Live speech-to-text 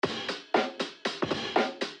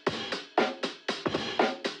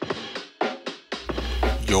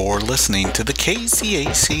You're listening to the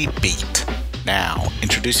KCAC Beat. Now,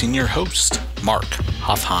 introducing your host, Mark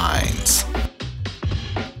Hoffhines.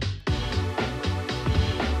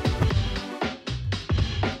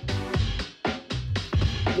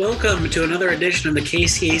 Welcome to another edition of the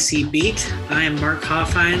KCAC Beat. I am Mark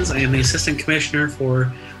Hoffhines. I am the Assistant Commissioner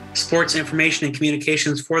for Sports Information and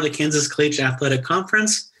Communications for the Kansas Collegiate Athletic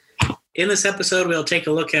Conference. In this episode, we'll take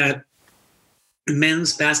a look at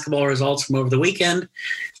men's basketball results from over the weekend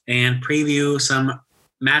and preview some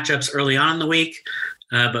matchups early on in the week.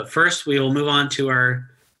 But first, we will move on to our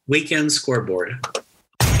weekend scoreboard.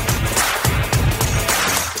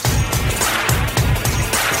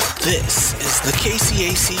 This is the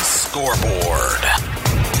KCAC Scoreboard.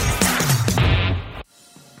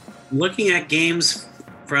 Looking at games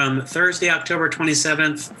from Thursday, October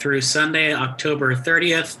 27th through Sunday, October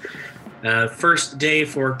 30th. First day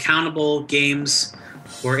for countable games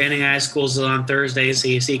for NAI schools is on Thursday, so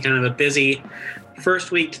you see kind of a busy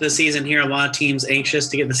first week to the season here. A lot of teams anxious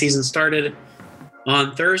to get the season started.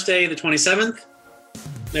 On Thursday, the 27th,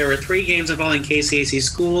 there were 3 games involving KCAC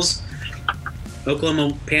schools.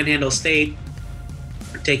 Oklahoma Panhandle State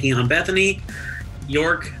taking on Bethany,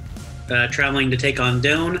 York traveling to take on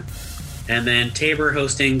Doane, and then Tabor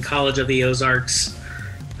hosting College of the Ozarks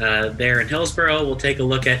there in Hillsboro. We'll take a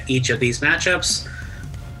look at each of these matchups.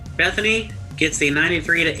 Bethany gets the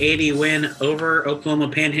 93-80 win over Oklahoma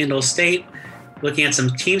Panhandle State. Looking at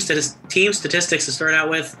some team statistics to start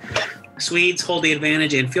out with, Swedes hold the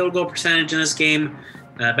advantage in field goal percentage in this game.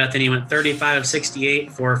 Bethany went 35 of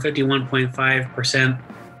 68 for 51.5%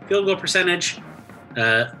 field goal percentage.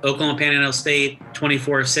 Oklahoma Panhandle State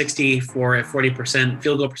 24 of 60 for a 40%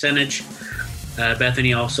 field goal percentage.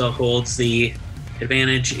 Bethany also holds the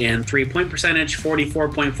advantage in three-point percentage,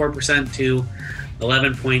 44.4% to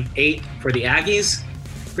 11.8 for the Aggies.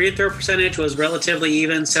 Free throw percentage was relatively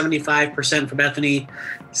even, 75% for Bethany,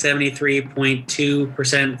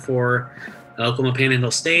 73.2% for Oklahoma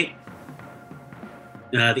Panhandle State.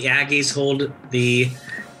 The Aggies hold the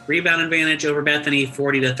rebound advantage over Bethany,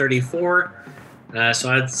 40-34.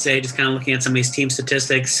 So I'd say just kind of looking at some of these team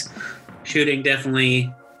statistics, shooting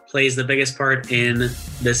definitely plays the biggest part in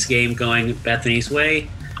this game going Bethany's way.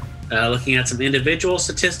 Looking at some individual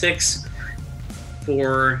statistics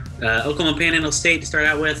for Oklahoma Panhandle State to start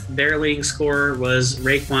out with, their leading scorer was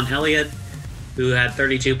Raekwon Elliott, who had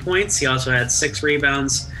 32 points. He also had 6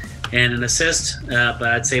 rebounds and an assist, but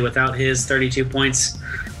I'd say without his 32 points,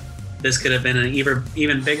 this could have been an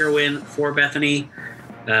even bigger win for Bethany.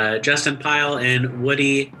 Justin Pyle and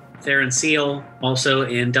Woody Theron Seal also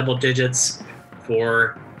in double digits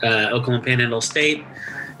for Oklahoma Panhandle State.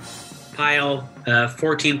 Pyle,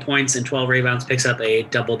 14 points and 12 rebounds, picks up a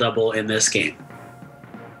double-double in this game.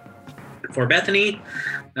 For Bethany,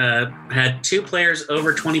 had 2 players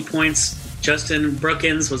over 20 points. Justin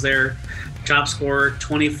Brookins was their top scorer,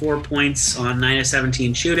 24 points on 9 of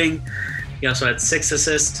 17 shooting. He also had 6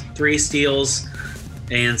 assists, 3 steals,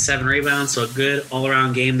 and 7 rebounds, so a good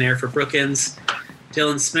all-around game there for Brookins.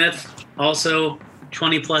 Dylan Smith, also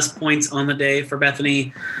 20-plus points on the day for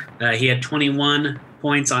Bethany. He had 21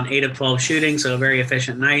 points on 8 of 12 shooting, so a very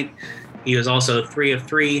efficient night. He was also 3 of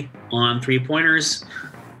 3 on three-pointers,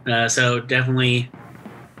 so definitely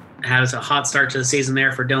has a hot start to the season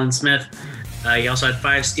there for Dylan Smith. He also had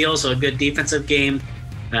 5 steals, so a good defensive game,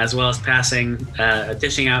 as well as passing,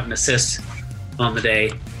 dishing out an assist on the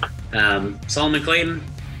day. Solomon Clayton,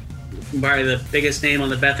 probably the biggest name on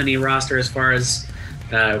the Bethany roster as far as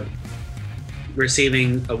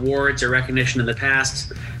receiving awards or recognition in the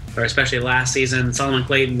past, or especially last season. Solomon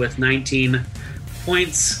Clayton with 19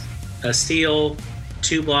 points, a steal,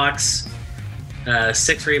 2 blocks,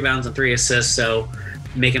 6 rebounds, and 3 assists, so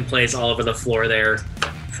making plays all over the floor there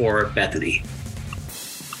for Bethany.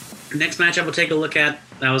 Next matchup we'll take a look at,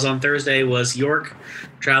 that was on Thursday, was York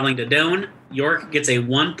traveling to Doane. York gets a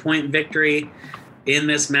 1-point victory in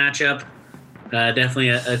this matchup. Definitely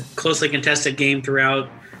a closely contested game throughout.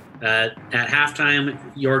 At halftime,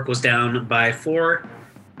 York was down by 4,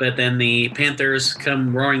 but then the Panthers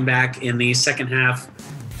come roaring back in the second half,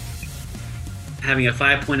 having a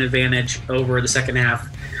 5-point advantage over the second half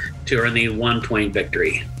to earn the 1-point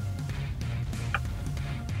victory.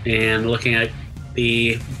 And looking at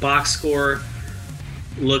the box score,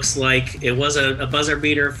 looks like it was a buzzer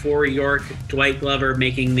beater for York. Dwight Glover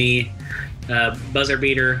making the buzzer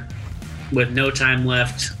beater with no time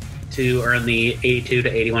left to earn the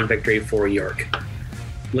 82-81 victory for York.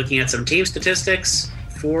 Looking at some team statistics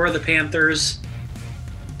for the Panthers,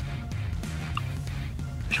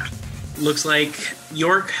 looks like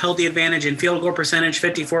York held the advantage in field goal percentage,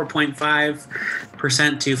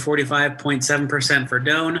 54.5% to 45.7% for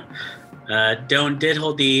Doane. Doane did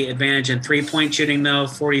hold the advantage in three-point shooting, though,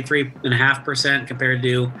 43.5% compared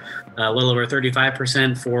to a little over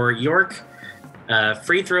 35% for York.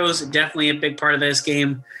 Free throws, definitely a big part of this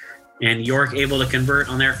game. And York able to convert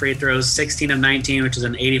on their free throws, 16 of 19, which is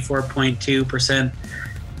an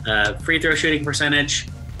 84.2% free throw shooting percentage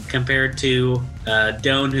compared to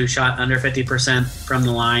Doane, who shot under 50% from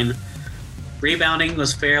the line. Rebounding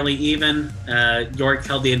was fairly even. York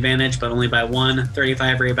held the advantage, but only by 1,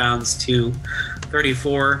 35 rebounds to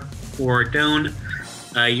 34 for Doane.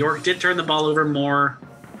 York did turn the ball over more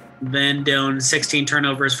than Doane, 16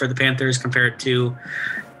 turnovers for the Panthers compared to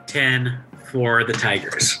 10 for the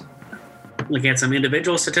Tigers. Looking at some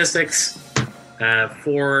individual statistics,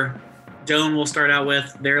 for Doane, we'll start out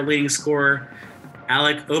with their leading scorer,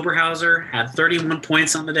 Alec Oberhauser, had 31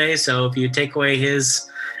 points on the day. So if you take away his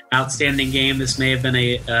outstanding game, this may have been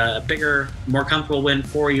a bigger, more comfortable win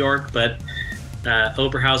for York, but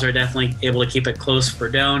Oberhauser definitely able to keep it close for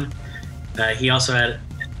Doane. He also had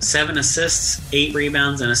 7 assists, 8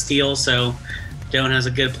 rebounds, and a steal. So Doane has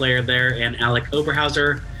a good player there, and Alec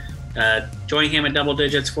Oberhauser. Joining him in double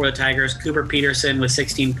digits for the Tigers, Cooper Peterson with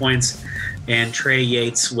 16 points and Trey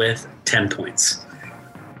Yates with 10 points.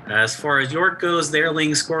 As far as York goes, their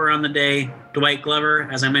leading scorer on the day, Dwight Glover.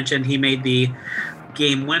 As I mentioned, he made the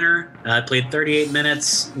game winner, played 38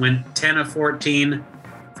 minutes, went 10 of 14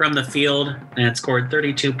 from the field, and scored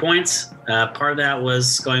 32 points. Part of that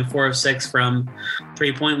was going 4 of 6 from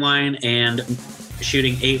three-point line and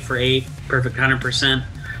shooting 8 for 8, perfect 100%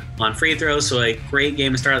 on free throws. So a great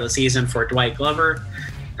game to start of the season for Dwight Glover.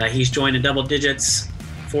 He's joined in double digits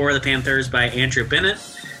for the Panthers by Andrew Bennett,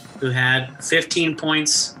 who had 15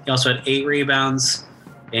 points. He also had 8 rebounds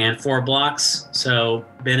and 4 blocks. So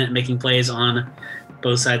Bennett making plays on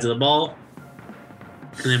both sides of the ball.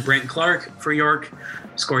 And then Brent Clark for York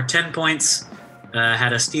scored 10 points,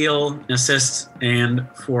 had a steal, an assist, and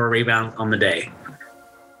 4 rebounds on the day.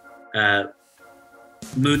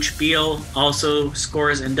 Mooch Beal also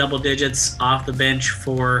scores in double digits off the bench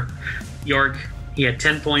for York. He had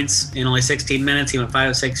 10 points in only 16 minutes. He went 5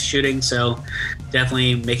 of 6 shooting, so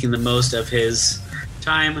definitely making the most of his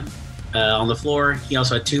time on the floor. He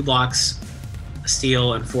also had 2 blocks, a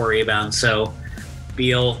steal, and 4 rebounds. So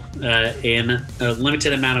Beal, in a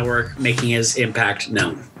limited amount of work, making his impact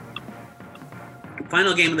known.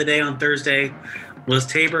 Final game of the day on Thursday was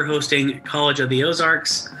Tabor hosting College of the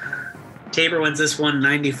Ozarks. Tabor wins this one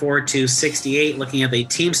 94-68. Looking at the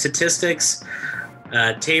team statistics,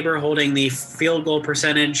 Tabor holding the field goal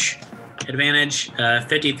percentage advantage,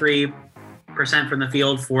 53% from the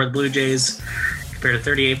field for the Blue Jays compared to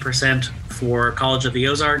 38% for College of the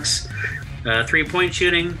Ozarks. Three-point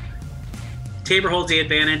shooting, Tabor holds the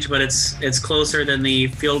advantage, but it's closer than the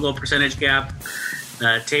field goal percentage gap.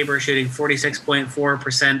 Tabor shooting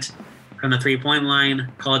 46.4% from the three-point line.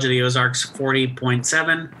 College of the Ozarks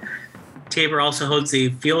 40.7%. Tabor also holds the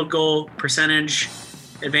field goal percentage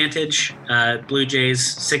advantage. Blue Jays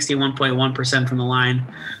 61.1% from the line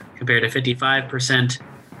compared to 55%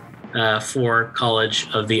 for College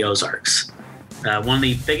of the Ozarks. One of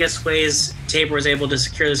the biggest ways Tabor was able to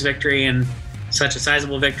secure this victory, and such a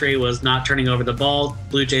sizable victory, was not turning over the ball.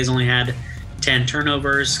 Blue Jays only had 10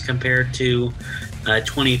 turnovers compared to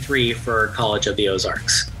 23 for College of the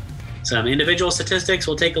Ozarks. Some individual statistics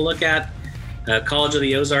we'll take a look at. College of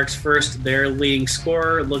the Ozarks first. Their leading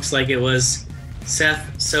scorer looks like it was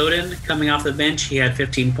Seth Soden coming off the bench. He had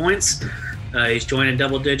 15 points. He's joined in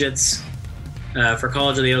double digits for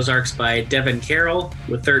College of the Ozarks by Devin Carroll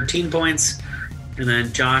with 13 points. And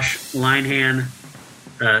then Josh Linehan,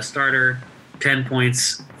 starter, 10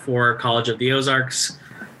 points for College of the Ozarks.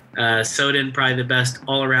 Soden, probably the best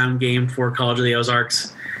all-around game for College of the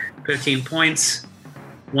Ozarks. 15 points,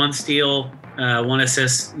 1 steal, 1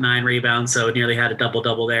 assist, 9 rebounds, so nearly had a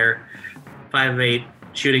double-double there. 5 of 8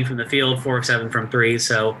 shooting from the field, 4 of 7 from 3,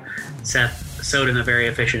 so Seth Soden, a very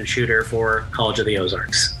efficient shooter for College of the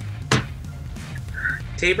Ozarks.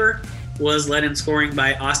 Tabor was led in scoring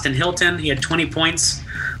by Austin Hilton. He had 20 points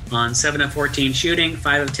on 7 of 14 shooting,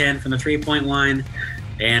 5 of 10 from the three-point line,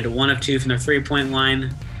 and 1 of 2 from the three-point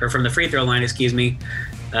line, or from the free throw line, excuse me.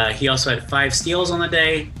 He also had 5 steals on the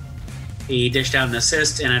day. He dished out an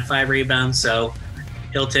assist and had 5 rebounds, so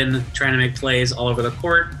Hilton trying to make plays all over the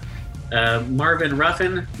court. Marvin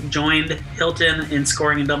Ruffin joined Hilton in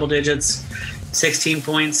scoring in double digits, 16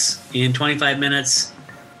 points in 25 minutes,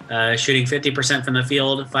 shooting 50% from the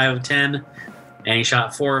field, 5 of 10, and he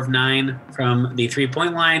shot 4 of 9 from the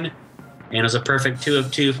three-point line, and it was a perfect 2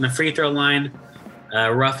 of 2 from the free throw line.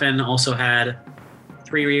 Ruffin also had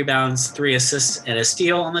 3 rebounds, 3 assists, and a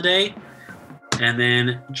steal on the day. And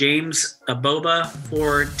then James Aboba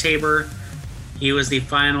for Tabor. He was the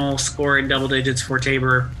final scorer in double digits for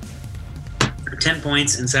Tabor. 10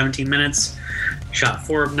 points in 17 minutes. Shot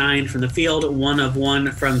 4 of 9 from the field, 1 of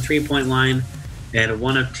 1 from the 3-point line, and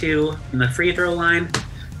 1 of 2 from the free throw line.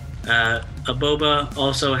 Aboba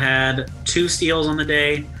also had 2 steals on the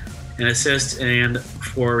day, an assist, and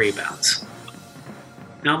 4 rebounds.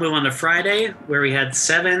 Now we'll move on to Friday, where we had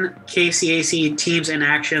 7 KCAC teams in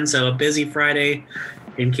action, so a busy Friday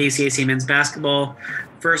in KCAC men's basketball.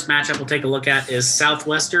 First matchup we'll take a look at is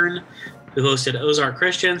Southwestern, who hosted Ozark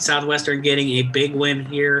Christian. Southwestern getting a big win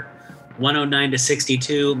here,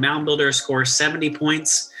 109-62. Mound Builders score 70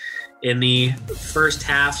 points in the first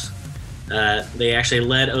half. They actually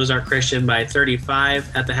led Ozark Christian by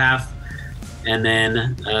 35 at the half, and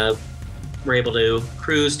then were able to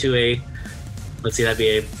cruise to that'd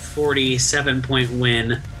be a 47-point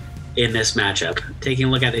win in this matchup. Taking a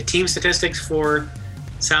look at the team statistics for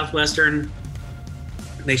Southwestern,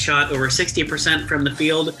 they shot over 60% from the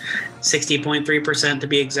field, 60.3% to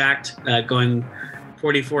be exact, going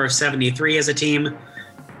 44 of 73 as a team.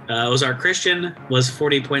 Ozark Christian was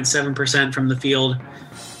 40.7% from the field.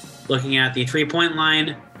 Looking at the 3-point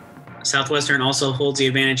line, Southwestern also holds the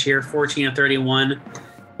advantage here, 14 of 31,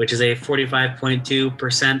 which is a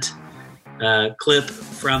 45.2% clip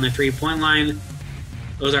from the 3-point line.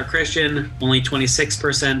 Ozark Christian, only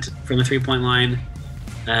 26% from the 3-point line.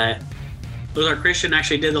 Ozark Christian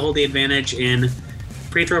actually did hold the advantage in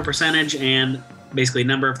free throw percentage and basically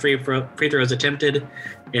number of free throws attempted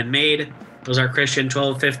and made. Ozark Christian,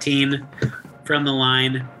 12 of 15 from the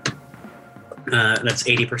line. That's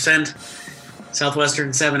 80%.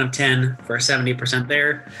 Southwestern, 7 of 10 for 70%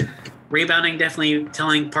 there. Rebounding definitely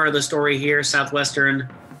telling part of the story here. Southwestern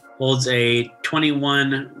holds a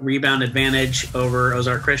 21 rebound advantage over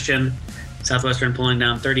Ozark Christian. Southwestern pulling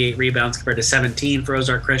down 38 rebounds compared to 17 for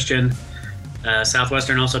Ozark Christian.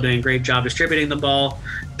 Southwestern also doing a great job distributing the ball.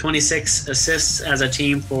 26 assists as a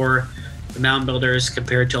team for the Mound Builders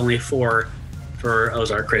compared to only 4 for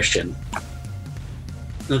Ozark Christian.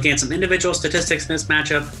 Looking at some individual statistics in this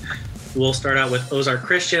matchup, we'll start out with Ozark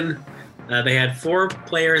Christian. They had 4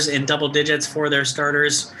 players in double digits for their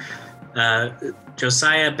starters.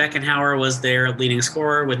 Josiah Beckenhauer was their leading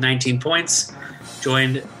scorer with 19 points,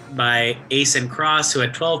 joined by Asen Cross, who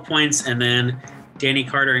had 12 points, and then Danny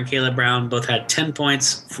Carter and Caleb Brown both had 10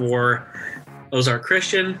 points for Ozark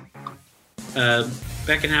Christian.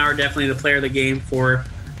 Beckenhauer definitely the player of the game for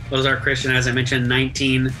Ozark Christian. As I mentioned,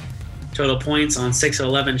 19 total points on 6 of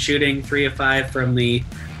 11 shooting, 3 of 5 from the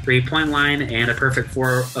 3-point line, and a perfect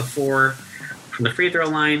 4 of 4 from the free throw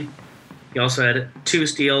line. He also had 2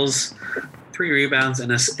 steals, 3 rebounds,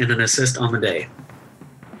 and an assist on the day.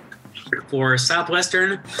 For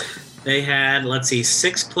Southwestern, they had,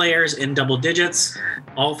 6 players in double digits.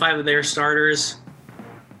 All 5 of their starters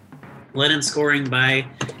led in scoring by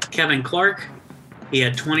Kevin Clark. He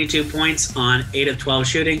had 22 points on 8 of 12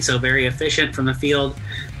 shooting, so very efficient from the field.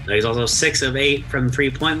 He's also 6 of 8 from the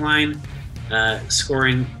 3-point line,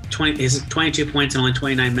 scoring 22 points in only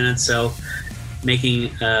 29 minutes, so making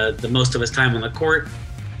the most of his time on the court.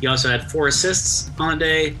 He also had 4 assists on the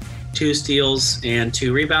day, 2 steals, and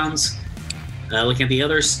 2 rebounds. Looking at the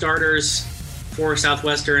other starters for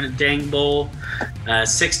Southwestern, Dang Bull,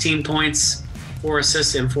 16 points, 4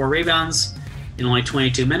 assists, and 4 rebounds in only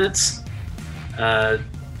 22 minutes.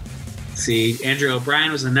 Andrew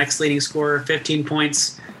O'Brien was the next leading scorer, 15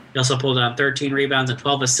 points. He also pulled down 13 rebounds and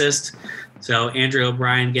 12 assists. So Andrew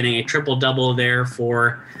O'Brien getting a triple-double there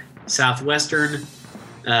for Southwestern.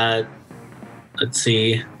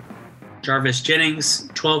 Jarvis Jennings,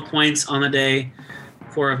 12 points on the day,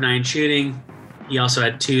 4 of 9 shooting. He also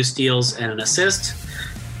had 2 steals and an assist.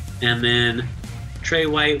 And then Trey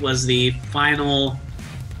White was the final.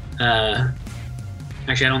 Actually,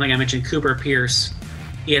 I don't think I mentioned Cooper Pierce.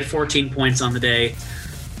 He had 14 points on the day,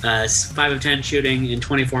 5 of 10 shooting in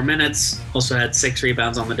 24 minutes. Also had 6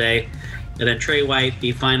 rebounds on the day. And then Trey White,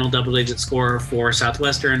 the final double-digit scorer for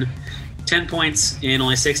Southwestern, 10 points in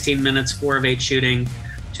only 16 minutes, 4 of 8 shooting,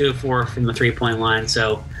 2 of 4 from the 3-point line.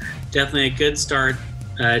 So definitely a good start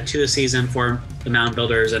to the season for the Mound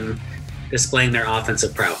Builders and displaying their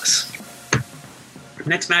offensive prowess.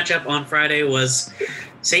 Next matchup on Friday was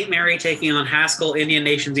St. Mary taking on Haskell Indian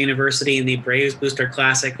Nations University in the Braves Booster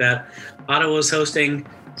Classic that Ottawa was hosting.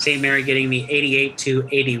 St. Mary getting the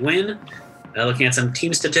 88-80 win. Looking at some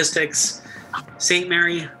team statistics, St.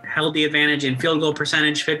 Mary held the advantage in field goal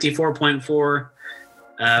percentage,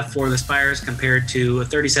 54.4 for the Spires compared to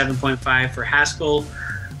 37.5 for Haskell.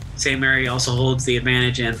 St. Mary also holds the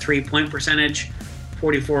advantage in three-point percentage,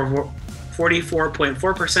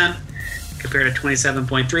 44.4% compared to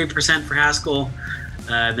 27.3% for Haskell.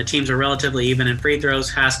 The teams are relatively even in free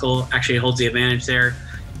throws. Haskell actually holds the advantage there,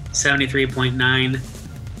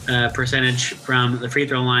 73.9 percentage from the free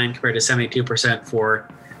throw line compared to 72% for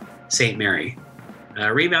St. Mary.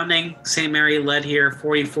 Rebounding, St. Mary led here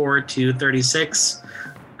 44-36.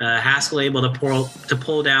 Haskell able to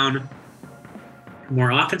pull down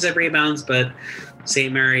more offensive rebounds, but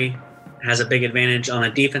St. Mary has a big advantage on the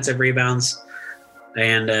defensive rebounds.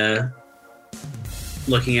 And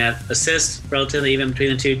looking at assists, relatively even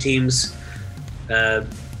between the two teams.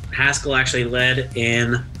 Haskell actually led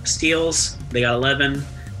in steals. They got 11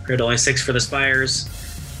 compared to only 6 for the Spires.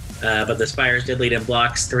 But the Spires did lead in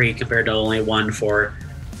blocks, 3 compared to only 1 for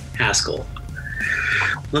Haskell.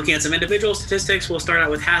 Looking at some individual statistics, we'll start out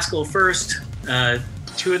with Haskell first.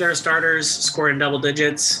 2 of their starters scored in double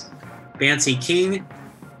digits. Bancy King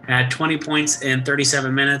had 20 points in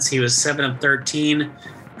 37 minutes. He was 7 of 13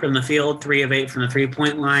 from the field, 3 of 8 from the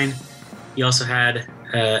three-point line. He also had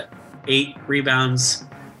 8 rebounds,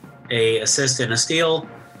 a assist, and a steal.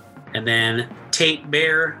 And then Tate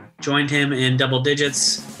Bear joined him in double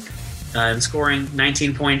digits in scoring,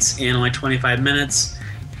 19 points in only 25 minutes.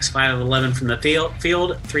 He was 5 of 11 from the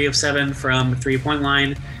field, 3 of 7 from the three-point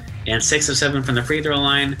line, and 6 of 7 from the free throw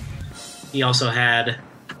line. He also had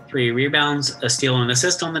 3 rebounds, a steal, and an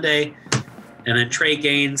assist on the day. And then Trey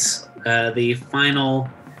Gaines, the final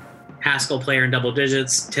Haskell player in double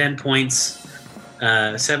digits, 10 points,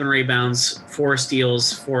 7 rebounds, 4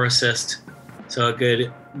 steals, 4 assists. So a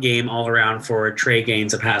good game all around for Trey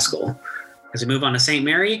Gaines of Haskell. As we move on to St.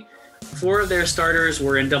 Mary, 4 of their starters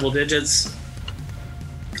were in double digits.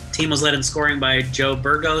 Team was led in scoring by Joe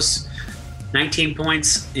Burgos, 19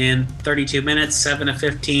 points in 32 minutes, 7 of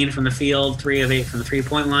 15 from the field, 3 of 8 from the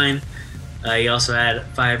three-point line. He also had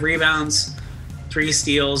 5 rebounds, 3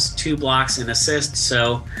 steals, 2 blocks, and assists,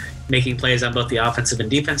 so making plays on both the offensive and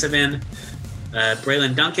defensive end.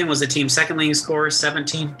 Braylon Duncan was the team's second leading scorer,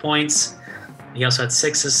 17 points. He also had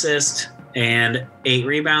 6 assists and 8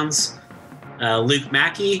 rebounds. Luke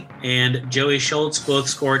Mackey and Joey Schultz both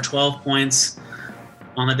scored 12 points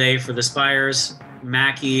on the day for the Spires.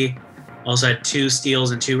 Mackey also had 2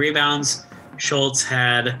 steals and 2 rebounds. Schultz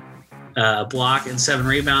had a block and 7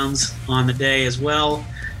 rebounds on the day as well.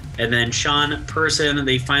 And then Sean Person,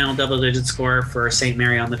 the final double-digit scorer for St.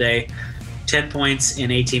 Mary on the day, 10 points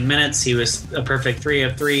in 18 minutes. He was a perfect 3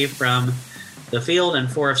 of 3 from the field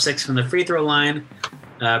and 4 of 6 from the free throw line.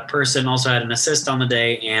 Person also had an assist on the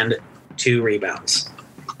day and 2 rebounds.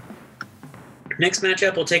 Next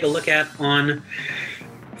matchup we'll take a look at on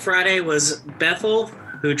Friday was Bethel,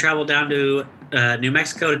 who traveled down to New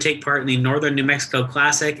Mexico to take part in the Northern New Mexico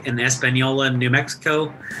Classic in Espanola, New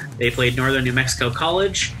Mexico. They played Northern New Mexico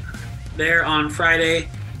College there on Friday.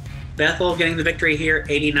 Bethel getting the victory here,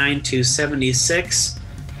 89-76.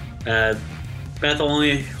 Bethel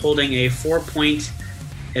only holding a 4-point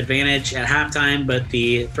advantage at halftime, but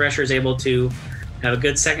the Threshers able to have a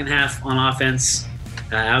good second half on offense,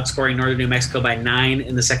 outscoring Northern New Mexico by 9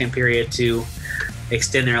 in the second period to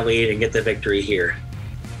extend their lead and get the victory here.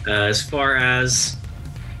 As far as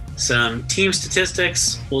some team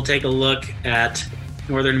statistics, we'll take a look at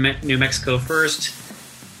Northern New Mexico first.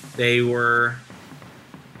 They were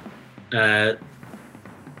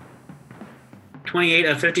 28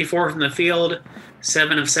 of 54 from the field,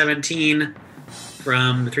 7 of 17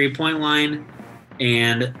 from the three-point line,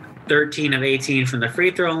 and 13 of 18 from the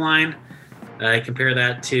free throw line. Compare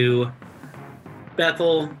that to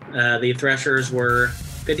Bethel. The Threshers were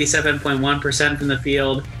 57.1% from the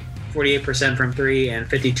field, 48% from 3, and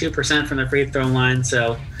 52% from the free throw line.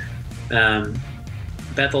 So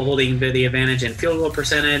Bethel holding the advantage in field goal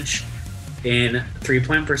percentage, in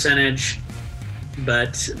three-point percentage,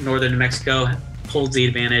 but Northern New Mexico holds the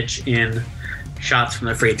advantage in shots from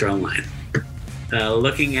the free throw line.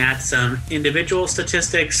 Looking at some individual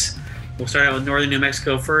statistics, we'll start out with Northern New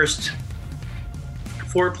Mexico first.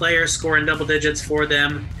 4 players score in double digits for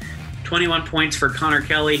them. 21 points for Connor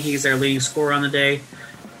Kelly. He's their leading scorer on the day.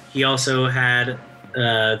 He also had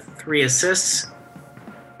 3 assists.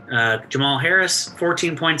 Jamal Harris,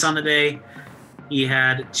 14 points on the day. He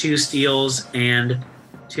had 2 steals and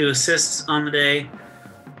 2 assists on the day.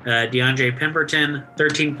 DeAndre Pemberton,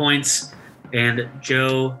 13 points. And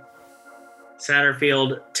Joe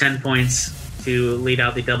Satterfield, 10 points to lead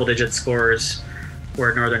out the double-digit scorers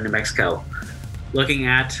for Northern New Mexico. Looking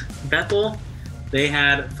at Bethel, they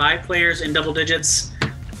had 5 players in double digits.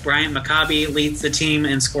 Bryant Maccabi leads the team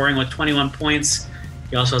in scoring with 21 points.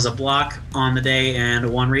 He also has a block on the day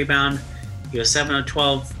and 1 rebound. He was 7 of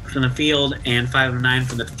 12 from the field and 5 of 9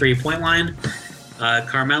 from the three-point line.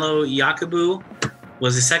 Carmelo Yakubu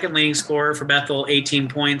was the second leading scorer for Bethel, 18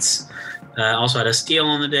 points. Also had a steal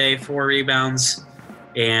on the day, 4 rebounds,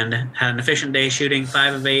 and had an efficient day shooting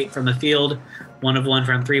 5 of 8 from the field, 1 of 1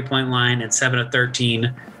 from three-point line, and 7 of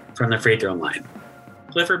 13 from the free throw line.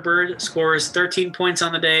 Clifford Bird scores 13 points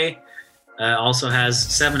on the day, also has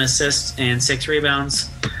 7 assists and 6 rebounds,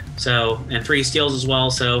 and 3 steals as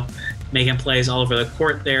well, so making plays all over the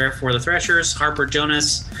court there for the Threshers. Harper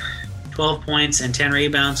Jonas, 12 points and 10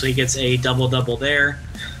 rebounds, so he gets a double-double there.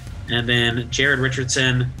 And then Jared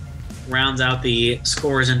Richardson rounds out the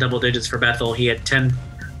scores in double digits for Bethel. He had 10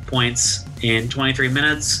 points in 23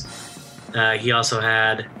 minutes. He also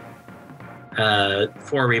had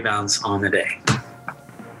 4 rebounds on the day.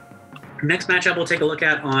 Next matchup we'll take a look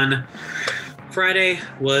at on Friday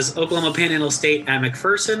was Oklahoma Panhandle State at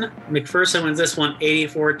McPherson. McPherson wins this one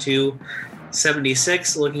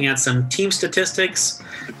 84-76. Looking at some team statistics,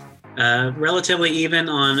 relatively even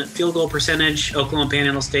on field goal percentage. Oklahoma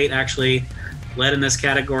Panhandle State actually led in this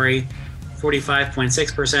category,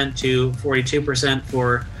 45.6% to 42%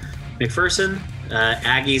 for McPherson.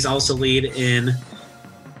 Aggies also lead in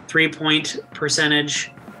three-point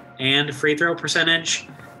percentage and free throw percentage.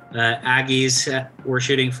 Aggies were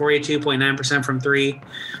shooting 42.9% from 3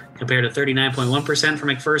 compared to 39.1% for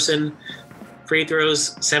McPherson. Free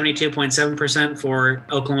throws, 72.7% for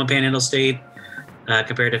Oklahoma Panhandle State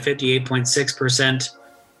compared to 58.6%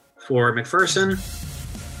 for McPherson.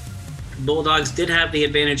 Bulldogs did have the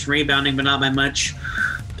advantage in rebounding, but not by much.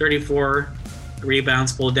 34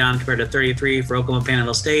 rebounds pulled down compared to 33 for Oklahoma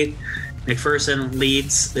Panhandle State. McPherson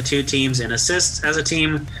leads the two teams in assists as a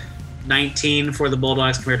team, 19 for the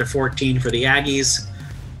Bulldogs compared to 14 for the Aggies.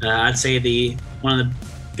 I'd say one of the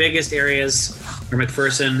biggest areas where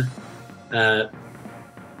McPherson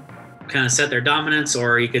kind of set their dominance,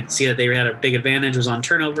 or you could see that they had a big advantage, was on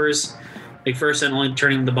turnovers. McPherson only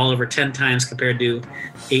turning the ball over 10 times compared to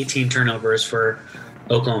 18 turnovers for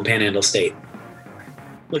Oklahoma Panhandle State.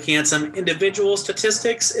 Looking at some individual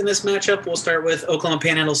statistics in this matchup, we'll start with Oklahoma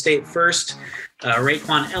Panhandle State first.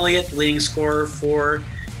 Raekwon Elliott, leading scorer for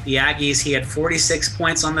the Aggies. He had 46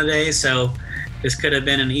 points on the day, so this could have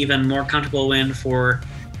been an even more comfortable win for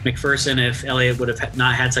McPherson if Elliott would have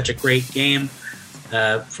not had such a great game.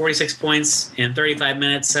 46 points in 35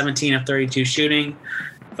 minutes, 17 of 32 shooting,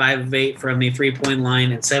 5 of 8 from the three-point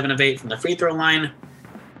line, and 7 of 8 from the free throw line.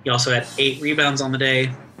 He also had 8 rebounds on the day.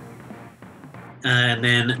 And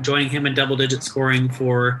then joining him in double-digit scoring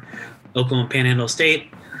for Oklahoma Panhandle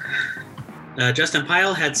State, Justin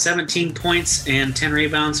Pyle had 17 points and 10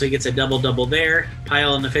 rebounds, so he gets a double-double there.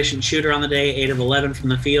 Pyle, an efficient shooter on the day, 8 of 11 from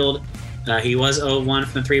the field. He was 0 of 1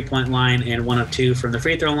 from the three-point line and 1 of 2 from the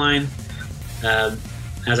free throw line.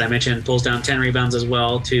 As I mentioned, pulls down 10 rebounds as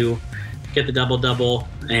well to get the double-double,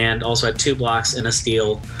 and also had 2 blocks and a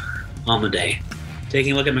steal on the day.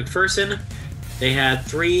 Taking a look at McPherson, they had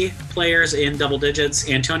 3 players in double digits.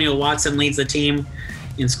 Antonio Watson leads the team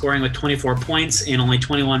in scoring with 24 points in only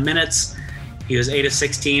 21 minutes. He was 8 of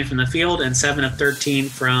 16 from the field and 7 of 13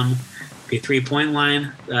 from the three-point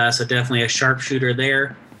line, so definitely a sharp shooter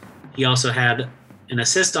there. He also had an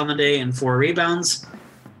assist on the day and 4 rebounds.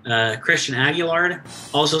 Christian Aguilar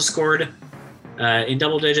also scored in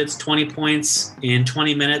double digits, 20 points in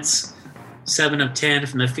 20 minutes, 7 of 10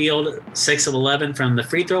 from the field, 6 of 11 from the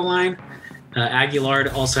free throw line. Aguilar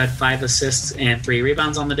also had 5 assists and 3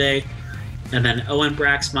 rebounds on the day. And then Owen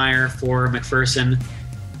Braxmeyer for McPherson,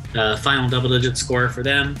 final double-digit score for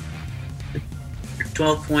them.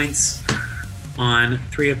 12 points on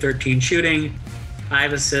 3 of 13 shooting,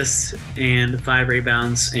 5 assists and 5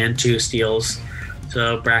 rebounds and 2 steals.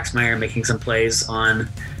 So Braxmeyer making some plays on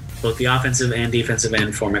both the offensive and defensive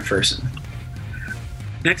end for McPherson.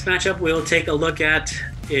 Next matchup we'll take a look at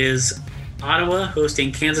is Ottawa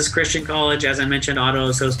hosting Kansas Christian College. As I mentioned, Ottawa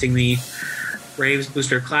is hosting the Braves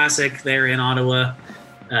Booster Classic there in Ottawa.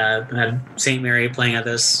 Had St. Mary playing at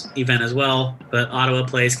this event as well, but Ottawa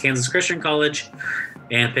plays Kansas Christian College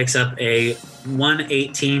and picks up a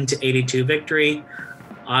 118-82 victory.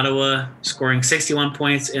 Ottawa scoring 61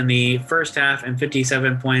 points in the first half and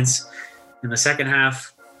 57 points in the second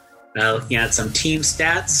half. Looking at some team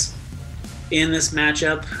stats in this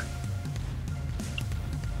matchup,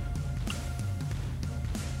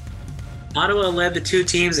 Ottawa led the two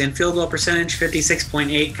teams in field goal percentage,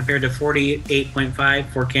 56.8 compared to 48.5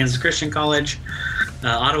 for Kansas Christian College.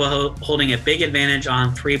 Ottawa holding a big advantage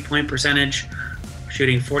on three-point percentage,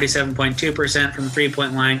 shooting 47.2% from the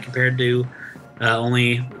three-point line compared to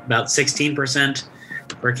only about 16%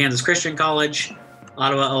 for Kansas Christian College.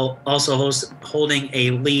 Ottawa also holding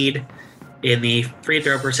a lead In the free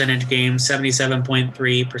throw percentage game,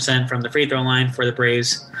 77.3% from the free throw line for the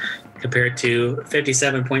Braves compared to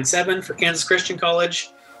 57.7% for Kansas Christian College.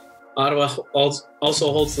 Ottawa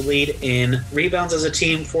also holds the lead in rebounds as a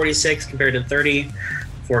team, 46 compared to 30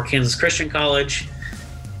 for Kansas Christian College.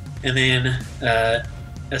 And then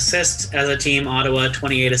assists as a team, Ottawa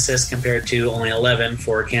 28 assists compared to only 11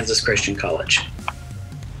 for Kansas Christian College.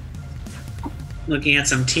 Looking at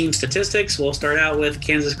some team statistics, we'll start out with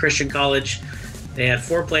Kansas Christian College. They had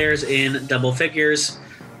 4 players in double figures.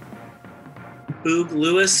 Boog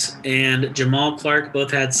Lewis and Jamal Clark both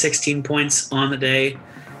had 16 points on the day.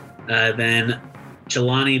 Then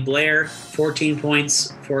Jelani Blair, 14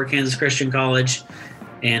 points for Kansas Christian College.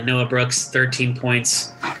 And Noah Brooks, 13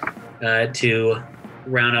 points to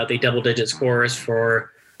round out the double-digit scorers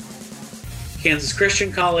for Kansas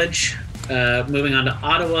Christian College. Moving on to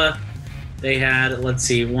Ottawa, they had,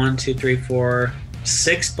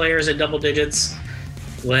 6 players in double digits,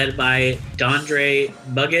 led by Dondre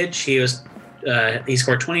Bugage. He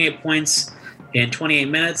scored 28 points in 28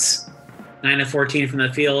 minutes, 9 of 14 from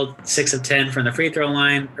the field, 6 of 10 from the free throw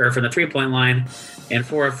line, or from the 3-point line, and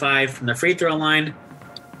 4 of 5 from the free throw line.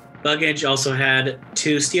 Bugage also had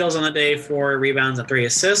 2 steals on the day, 4 rebounds, and 3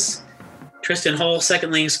 assists. Tristan Hull,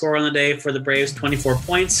 second leading scorer on the day for the Braves, 24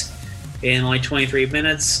 points in only 23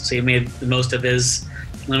 minutes, so he made the most of his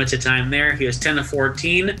limited time there. He was 10 of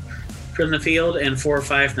 14 from the field and 4 of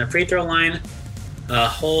 5 from the free throw line.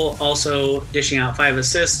 Hull also dishing out 5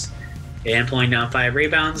 assists and pulling down 5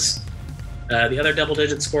 rebounds. The other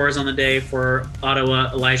double-digit scorers on the day for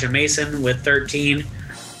Ottawa, Elijah Mason with 13,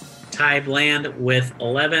 Ty Bland with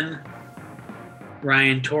 11,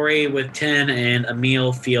 Ryan Torrey with 10, and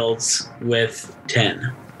Emil Fields with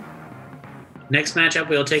 10. Next matchup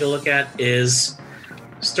we'll take a look at is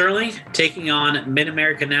Sterling taking on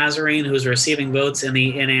Mid-America Nazarene, who's receiving votes in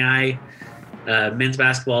the NAI men's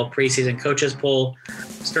basketball preseason coaches poll.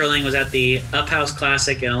 Sterling was at the Uphouse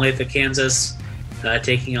Classic in Olathe, Kansas,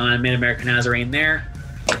 taking on Mid-America Nazarene there.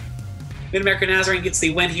 Mid-America Nazarene gets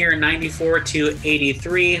the win here,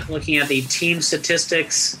 94-83. Looking at the team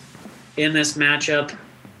statistics in this matchup,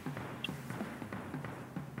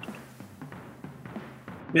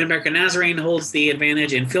 Mid-America Nazarene holds the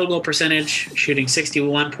advantage in field goal percentage, shooting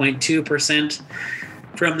 61.2%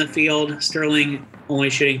 from the field. Sterling only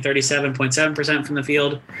shooting 37.7% from the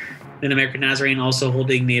field. Mid-America Nazarene also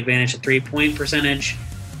holding the advantage at 3-point percentage.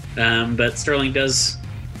 But Sterling does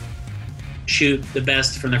shoot the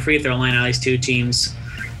best from the free throw line out of these two teams.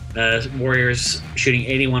 Warriors shooting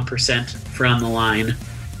 81% from the line.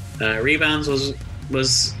 Rebounds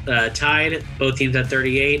was tied. Both teams had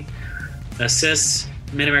 38. Assists,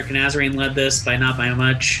 Mid-America Nazarene led this by not by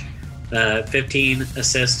much. 15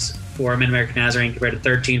 assists for Mid-America Nazarene compared to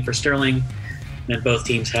 13 for Sterling. And both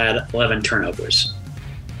teams had 11 turnovers.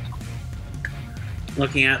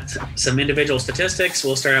 Looking at some individual statistics,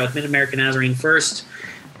 we'll start out with Mid-America Nazarene first.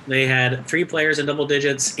 They had 3 players in double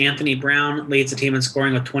digits. Anthony Brown leads the team in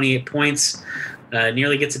scoring with 28 points.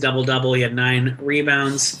 Nearly gets a double-double. He had 9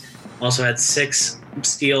 rebounds. Also had 6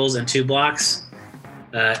 steals and 2 blocks.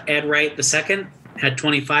 Ed Wright II had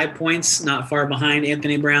 25 points, not far behind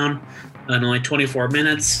Anthony Brown, in only 24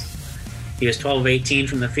 minutes. He was 12 of 18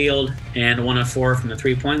 from the field and 1 of 4 from the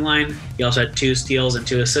 3-point line. He also had 2 steals and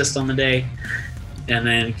 2 assists on the day. And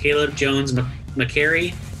then Caleb Jones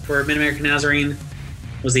McCary for Mid-America Nazarene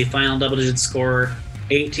was the final double-digit scorer,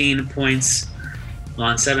 18 points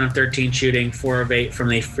on 7 of 13 shooting, 4 of 8 from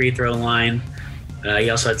the free throw line. He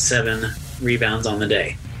also had 7 rebounds on the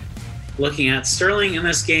day. Looking at Sterling in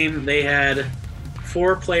this game, they had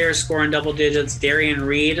 4 players scoring double digits. Darian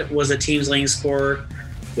Reed was the team's leading scorer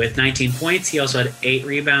with 19 points. He also had 8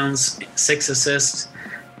 rebounds, 6 assists,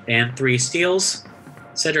 and 3 steals.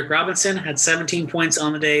 Cedric Robinson had 17 points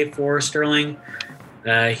on the day for Sterling.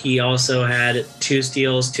 He also had 2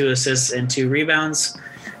 steals, 2 assists, and 2 rebounds.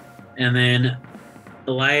 And then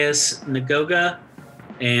Elias Ngoga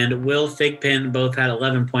and Will Thigpen both had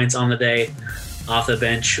 11 points on the day off the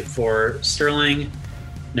bench for Sterling.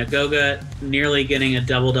 Ngoga nearly getting a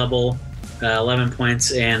double-double, 11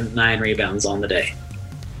 points and 9 rebounds on the day.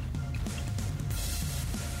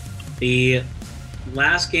 The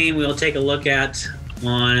last game we'll take a look at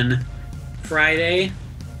on Friday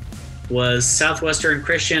was Southwestern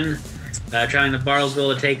Christian traveling to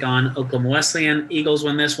Bartlesville to take on Oklahoma Wesleyan. Eagles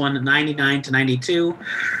win this one 99-92.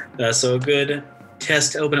 So a good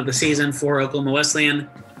test to open up the season for Oklahoma Wesleyan.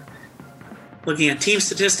 Looking at team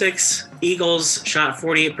statistics, Eagles shot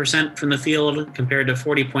 48% from the field compared to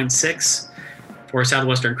 40.6% for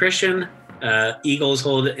Southwestern Christian. Eagles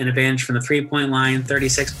hold an advantage from the 3-point line,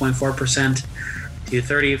 36.4% to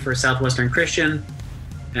 30 for Southwestern Christian.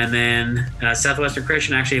 And then Southwestern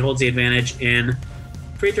Christian actually holds the advantage in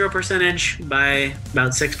free throw percentage by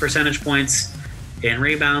about 6 percentage points, in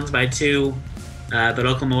rebounds by 2, but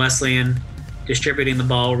Oklahoma Wesleyan distributing the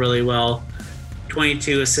ball really well.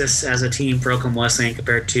 22 assists as a team for Oklahoma Wesleyan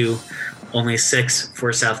compared to only 6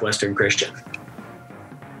 for Southwestern Christian.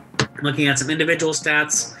 Looking at some individual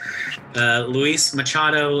stats, Luis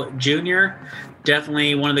Machado Jr.,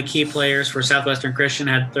 definitely one of the key players for Southwestern Christian,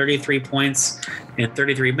 had 33 points in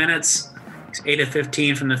 33 minutes. He's 8 of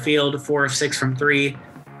 15 from the field, 4 of 6 from 3,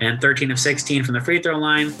 and 13 of 16 from the free throw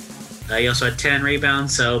line. He also had 10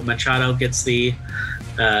 rebounds, so Machado gets the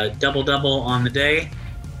double-double on the day.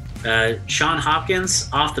 Sean Hopkins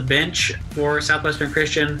off the bench for Southwestern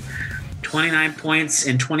Christian, 29 points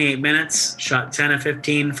in 28 minutes, shot 10 of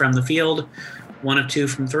 15 from the field, 1 of 2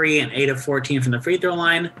 from 3, and 8 of 14 from the free throw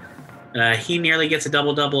line. He nearly gets a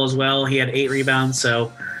double-double as well. He had 8 rebounds,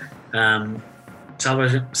 so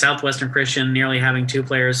Southwestern Christian nearly having 2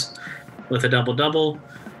 players with a double-double.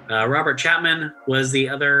 Robert Chapman was the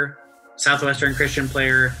other Southwestern Christian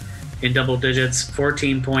player in double digits,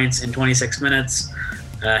 14 points in 26 minutes.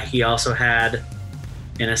 He also had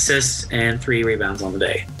an assist and 3 rebounds on the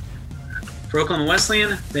day. For Oklahoma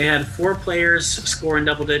Wesleyan, they had 4 players score in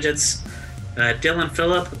double digits. Dylan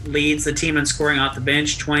Phillip leads the team in scoring off the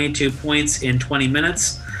bench, 22 points in 20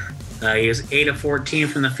 minutes. He was 8 of 14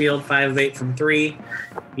 from the field, 5 of 8 from 3.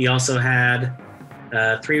 He also had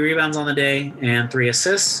 3 rebounds on the day and 3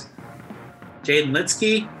 assists. Jaden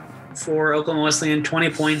Litsky for Oklahoma Wesleyan, 20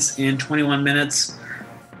 points in 21 minutes,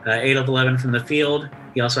 8 of 11 from the field.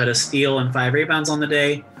 He also had a steal and 5 rebounds on the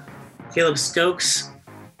day. Caleb Stokes,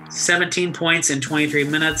 17 points in 23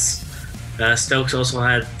 minutes. Stokes also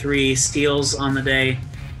had 3 steals on the day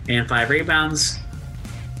and 5 rebounds.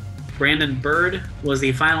 Brandon Bird was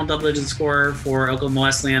the final double-digit scorer for Oklahoma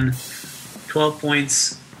Wesleyan, 12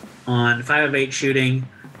 points on 5 of 8 shooting.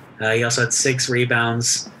 He also had 6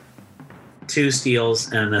 rebounds, 2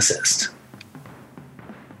 steals, and an assist.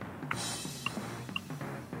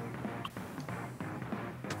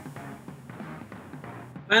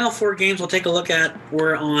 Final 4 games we'll take a look at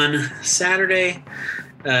were on Saturday.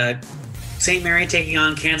 St. Mary taking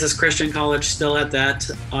on Kansas Christian College, still at that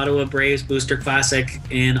Ottawa Braves Booster Classic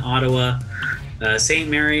in Ottawa. St.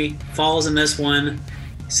 Mary falls in this one,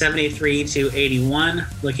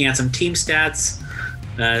 73-81. Looking at some team stats,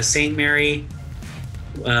 St. Mary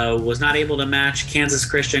was not able to match Kansas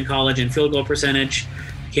Christian College in field goal percentage.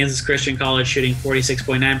 Kansas Christian College shooting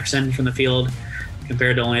 46.9% from the field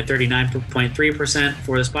compared to only 39.3%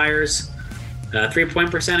 for the Spires. 3-point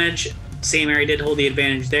percentage, St. Mary did hold the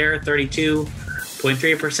advantage there,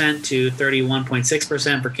 32.3% to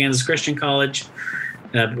 31.6% for Kansas Christian College.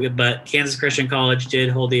 But Kansas Christian College did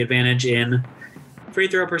hold the advantage in free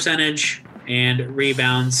throw percentage and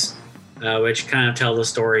rebounds, which kind of tell the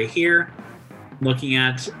story here. Looking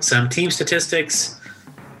at some team statistics,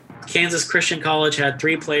 Kansas Christian College had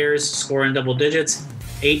 3 players score in double digits,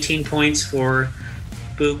 18 points for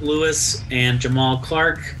Boog Lewis and Jamal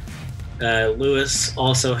Clark. Lewis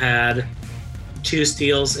also had 2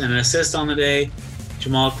 steals and an assist on the day.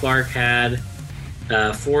 Jamal Clark had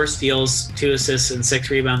 4 steals, 2 assists, and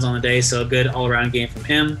 6 rebounds on the day, so a good all-around game from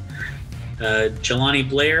him. Jelani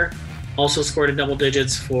Blair also scored in double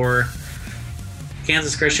digits for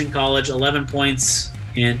Kansas Christian College, 11 points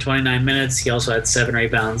in 29 minutes. He also had 7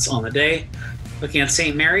 rebounds on the day. Looking at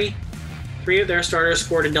St. Mary, 3 of their starters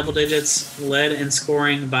scored in double digits, led in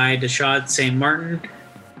scoring by Deshad St. Martin,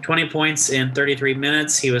 20 points in 33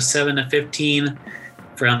 minutes. He was 7 of 15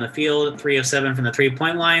 from the field, 3 of 7 from the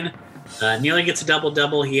three-point line. Nearly gets a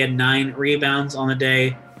double-double. He had 9 rebounds on the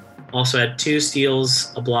day. Also had 2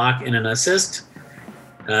 steals, a block, and an assist.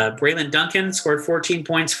 Braylon Duncan scored 14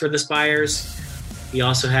 points for the Spires. He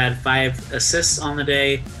also had 5 assists on the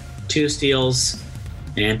day, 2 steals,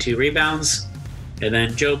 and 2 rebounds. And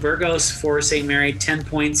then Joe Burgos for St. Mary, 10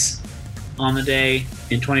 points on the day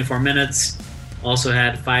in 24 minutes. Also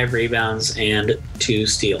had 5 rebounds and 2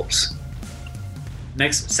 steals.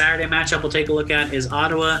 Next Saturday matchup we'll take a look at is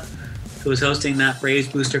Ottawa, who is hosting that Braves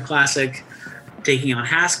Booster Classic, taking on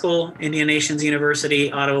Haskell Indian Nations University.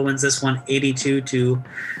 Ottawa wins this one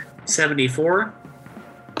 82-74.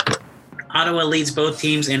 Ottawa leads both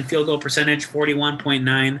teams in field goal percentage,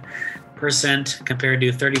 41.9% compared to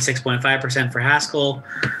 36.5% for Haskell.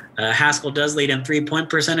 Haskell does lead in 3-point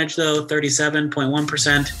percentage, though,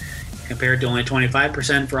 37.1% compared to only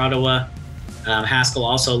 25% for Ottawa. Haskell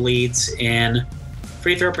also leads in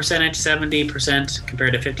free throw percentage, 70%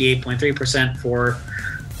 compared to 58.3% for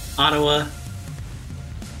Ottawa.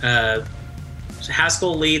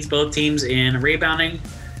 Haskell leads both teams in rebounding.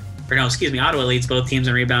 Ottawa leads both teams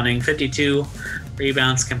in rebounding. 52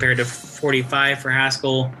 rebounds compared to 45 for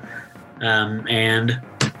Haskell. And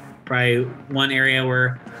probably one area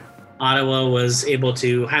where Ottawa was able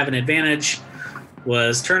to have an advantage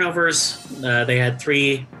was turnovers. They had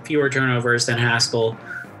 3 fewer turnovers than Haskell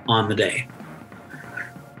on the day.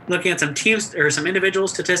 Looking at some individual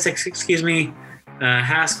statistics,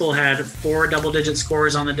 Haskell had 4 double-digit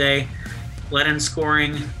scores on the day, led in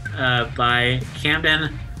scoring by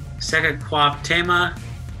Camden Sekakwaptema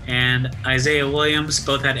and Isaiah Williams.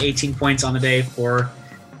 Both had 18 points on the day for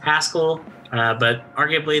Haskell, but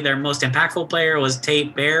arguably their most impactful player was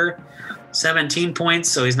Tate Bear, 17 points,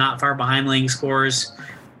 so he's not far behind leading scores,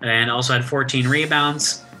 and also had 14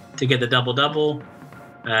 rebounds to get the double-double.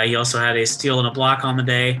 He also had a steal and a block on the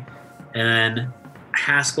day. And then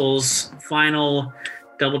Haskell's final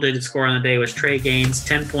double-digit score on the day was Trey Gaines,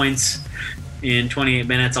 10 points in 28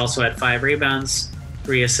 minutes, also had 5 rebounds,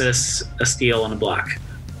 3 assists, a steal, and a block.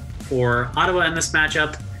 For Ottawa in this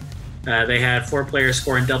matchup, they had 4 players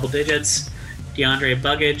scoring double digits. DeAndre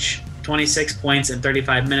Bugage, 26 points in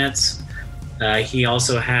 35 minutes. He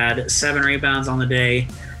also had 7 rebounds on the day,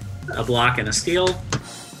 a block, and a steal.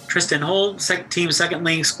 Tristan Hull, team's second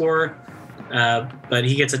leading scorer, but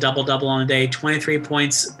he gets a double-double on the day, 23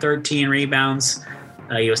 points, 13 rebounds.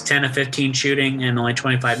 He was 10 of 15 shooting in only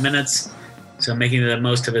 25 minutes, so making the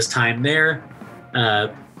most of his time there.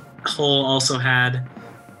 Hull also had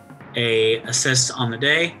a assist on the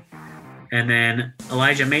day. And then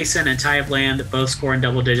Elijah Mason and Ty Bland both scoring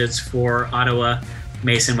double digits for Ottawa.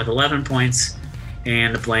 Mason with 11 points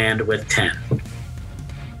and Bland with 10.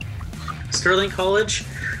 Sterling College,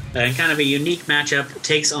 in kind of a unique matchup,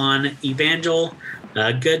 takes on Evangel.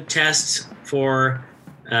 A good test for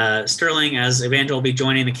Sterling, as Evangel will be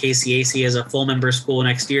joining the KCAC as a full member school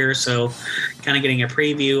next year. So kind of getting a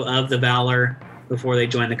preview of the Valor before they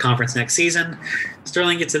join the conference next season.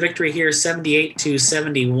 Sterling gets a victory here,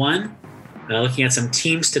 78-71. Looking at some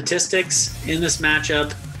team statistics in this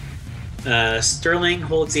matchup, Sterling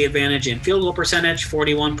holds the advantage in field goal percentage,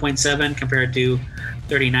 41.7 compared to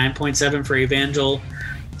 39.7 for Evangel.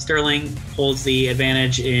 Sterling holds the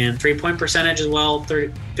advantage in three-point percentage as well,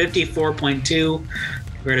 54.2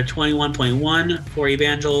 compared to 21.1 for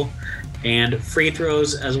Evangel. And free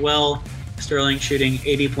throws as well, Sterling shooting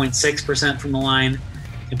 80.6% from the line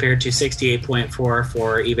compared to 68.4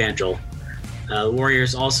 for Evangel. The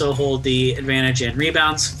Warriors also hold the advantage in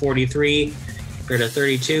rebounds, 43 compared to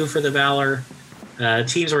 32 for the Valor.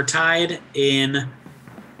 Teams were tied in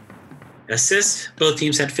assists. Both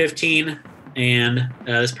teams had 15, and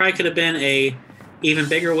this probably could have been a even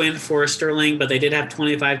bigger win for Sterling, but they did have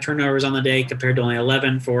 25 turnovers on the day compared to only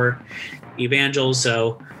 11 for Evangel.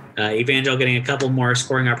 So Evangel getting a couple more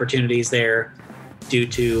scoring opportunities there due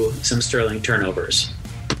to some Sterling turnovers.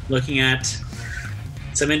 Looking at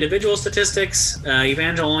some individual statistics,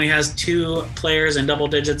 Evangel only has 2 players in double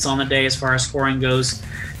digits on the day as far as scoring goes.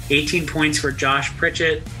 18 points for Josh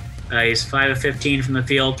Pritchett. He's 5 of 15 from the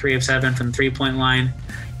field, 3 of 7 from the three-point line.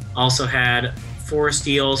 Also had 4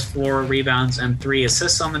 steals, 4 rebounds, and 3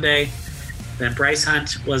 assists on the day. Then Bryce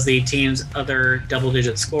Hunt was the team's other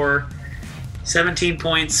double-digit scorer. 17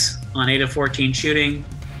 points on 8 of 14 shooting,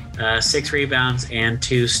 6 rebounds, and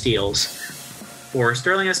 2 steals. For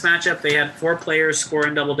Sterling this matchup, they had 4 players score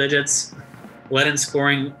in double digits. Led in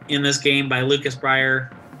scoring in this game by Lucas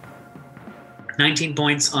Breyer. 19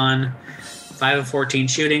 points on 5 of 14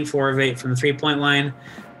 shooting, 4 of 8 from the three-point line.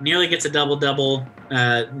 Nearly gets a double-double,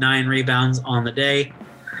 9 rebounds on the day.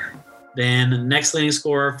 Then next leading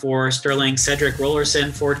scorer for Sterling, Cedric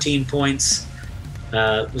Rollerson, 14 points.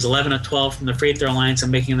 Was 11 of 12 from the free throw line, so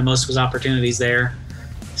making the most of his opportunities there.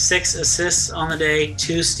 6 assists on the day,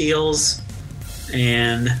 2 steals,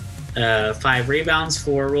 and 5 rebounds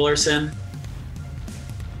for Rollerson.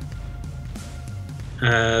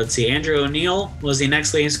 Let's see, Andrew O'Neal was the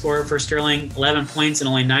next leading scorer for Sterling, 11 points in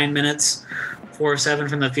only 9 minutes, 4 of 7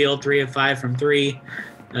 from the field, 3 of 5 from 3.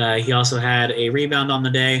 He also had a rebound on the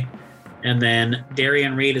day. And then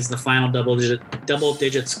Darian Reed is the final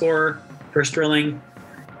double-digit scorer for Sterling,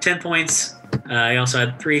 10 points. He also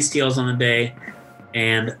had 3 steals on the day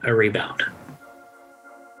and a rebound.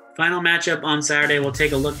 Final matchup on Saturday we'll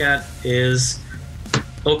take a look at is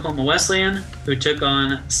Oklahoma Wesleyan, who took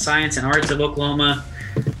on Science and Arts of Oklahoma.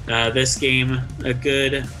 This game, a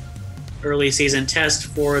good early season test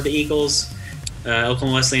for the Eagles.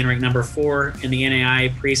 Oklahoma Wesleyan ranked number 4 in the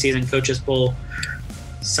NAI preseason coaches poll.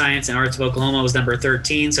 Science and Arts of Oklahoma was number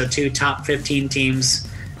 13, so 2 top 15 teams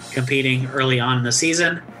competing early on in the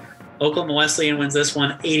season. Oklahoma Wesleyan wins this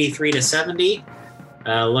one 83-70.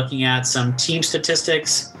 Looking at some team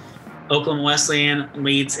statistics, Oklahoma Wesleyan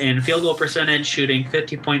leads in field goal percentage, shooting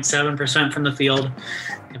 50.7% from the field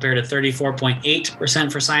compared to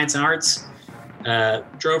 34.8% for science and arts.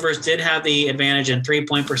 Drovers did have the advantage in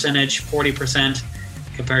three-point percentage, 40%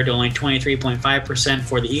 compared to only 23.5%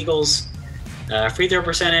 for the Eagles. Free throw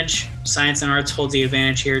percentage, science and arts holds the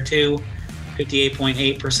advantage here too,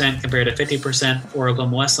 58.8% compared to 50% for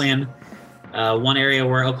Oklahoma Wesleyan. One area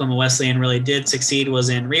where Oklahoma Wesleyan really did succeed was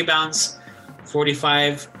in rebounds.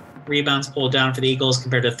 45 rebounds pulled down for the Eagles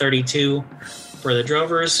compared to 32 for the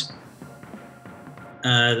Drovers.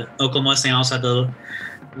 Oklahoma Wesleyan also had the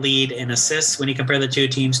lead in assists. When you compare the two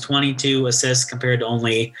teams, 22 assists compared to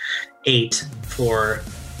only 8 for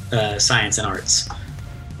science and arts.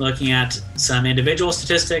 Looking at some individual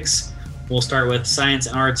statistics, we'll start with science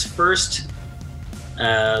and arts first.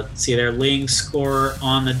 See, their leading scorer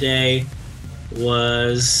on the day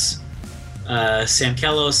was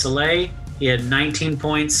Sankelo Saleh. He had 19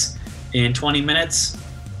 points in 20 minutes.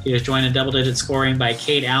 He was joined in double-digit scoring by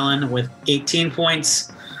Cade Allen with 18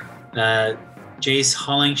 points. Jace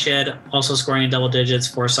Hollingshed also scoring in double digits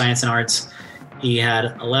for science and arts. He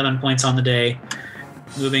had 11 points on the day.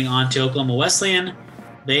 Moving on to Oklahoma Wesleyan,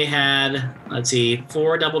 they had,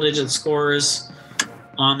 4 double-digit scorers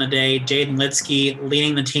on the day. Jaden Litsky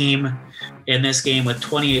leading the team in this game with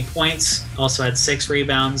 28 points. Also had 6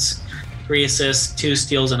 rebounds, 3 assists, 2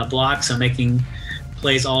 steals, and a block, so making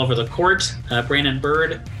plays all over the court. Brandon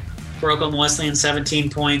Bird for Oklahoma Wesleyan, 17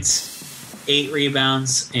 points, 8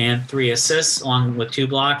 rebounds, and 3 assists, along with 2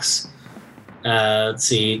 blocks.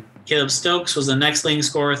 Caleb Stokes was the next leading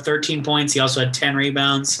scorer, 13 points. He also had 10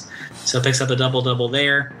 rebounds, so picks up a double-double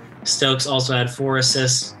there. Stokes also had 4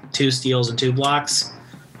 assists, 2 steals, and 2 blocks.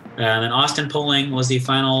 And then Austin Poling was the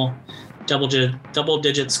final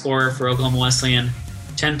double-digit scorer for Oklahoma Wesleyan,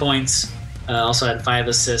 10 points, also had 5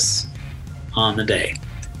 assists on the day.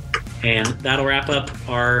 And that'll wrap up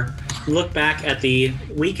our look back at the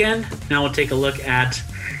weekend. Now we'll take a look at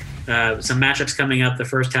some matchups coming up the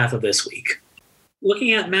first half of this week.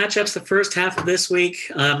 Looking at matchups the first half of this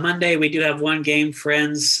week, Monday we do have one game.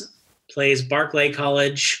 Friends plays Barclay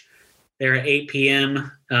College. They're at 8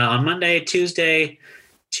 p.m. On Monday. Tuesday,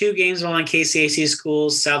 2 games while on KCAC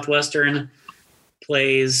schools. Southwestern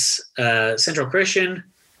plays Central Christian.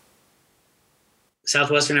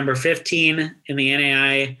 Southwestern number 15 in the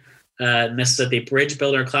NAI Mississippi Bridge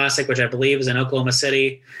Builder Classic, which I believe is in Oklahoma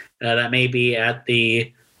City. That may be at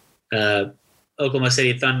the Oklahoma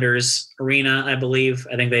City Thunder's arena, I believe.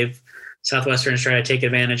 I think Southwestern's trying to take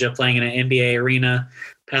advantage of playing in an NBA arena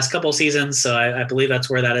past couple seasons, so I believe that's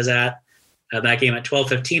where that is at. That game at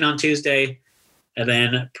 12:15 on Tuesday. And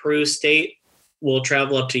then Peru State will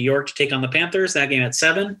travel up to York to take on the Panthers. That game at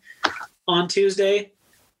 7 on Tuesday.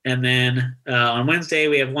 And then on Wednesday,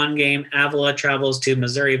 we have one game. Avila travels to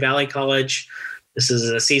Missouri Valley College. This is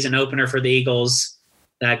a season opener for the Eagles.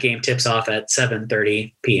 That game tips off at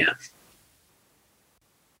 7:30 p.m.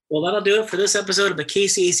 Well, that'll do it for this episode of the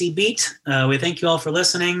KCAC Beat. We thank you all for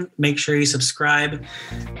listening. Make sure you subscribe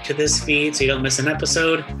to this feed so you don't miss an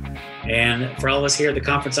episode. And for all of us here at the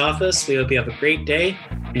conference office, we hope you have a great day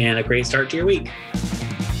and a great start to your week.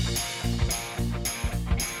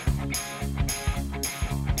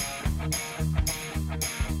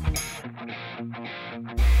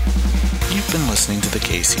 You've been listening to the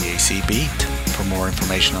KCAC Beat. For more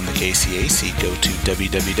information on the KCAC, go to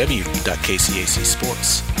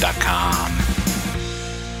www.kcacsports.com.